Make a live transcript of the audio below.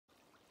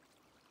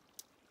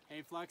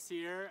Hey, Flux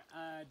here.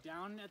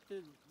 Down at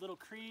the little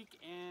creek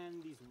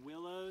and these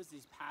willows,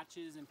 these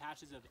patches and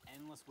patches of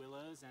endless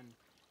willows, and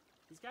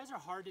these guys are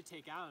hard to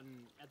take out,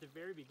 and at the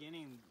very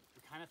beginning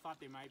we kind of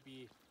thought they might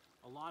be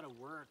a lot of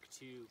work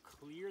to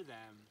clear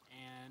them,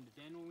 and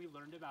then when we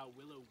learned about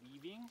willow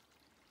weaving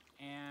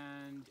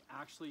and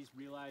actually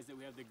realized that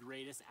we have the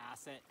greatest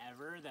asset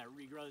ever that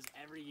regrows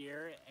every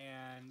year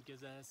and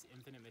gives us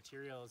infinite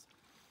materials,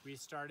 we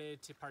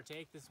started to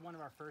partake. This is one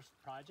of our first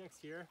projects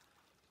here,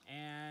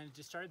 and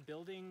just started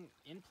building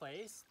in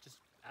place just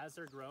as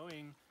they're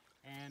growing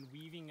and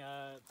weaving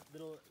a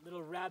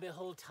little rabbit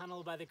hole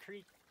tunnel by the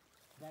creek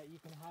that you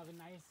can have a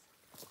nice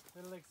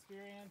little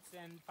experience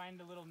and find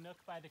a little nook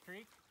by the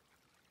creek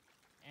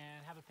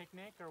and have a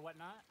picnic or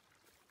whatnot.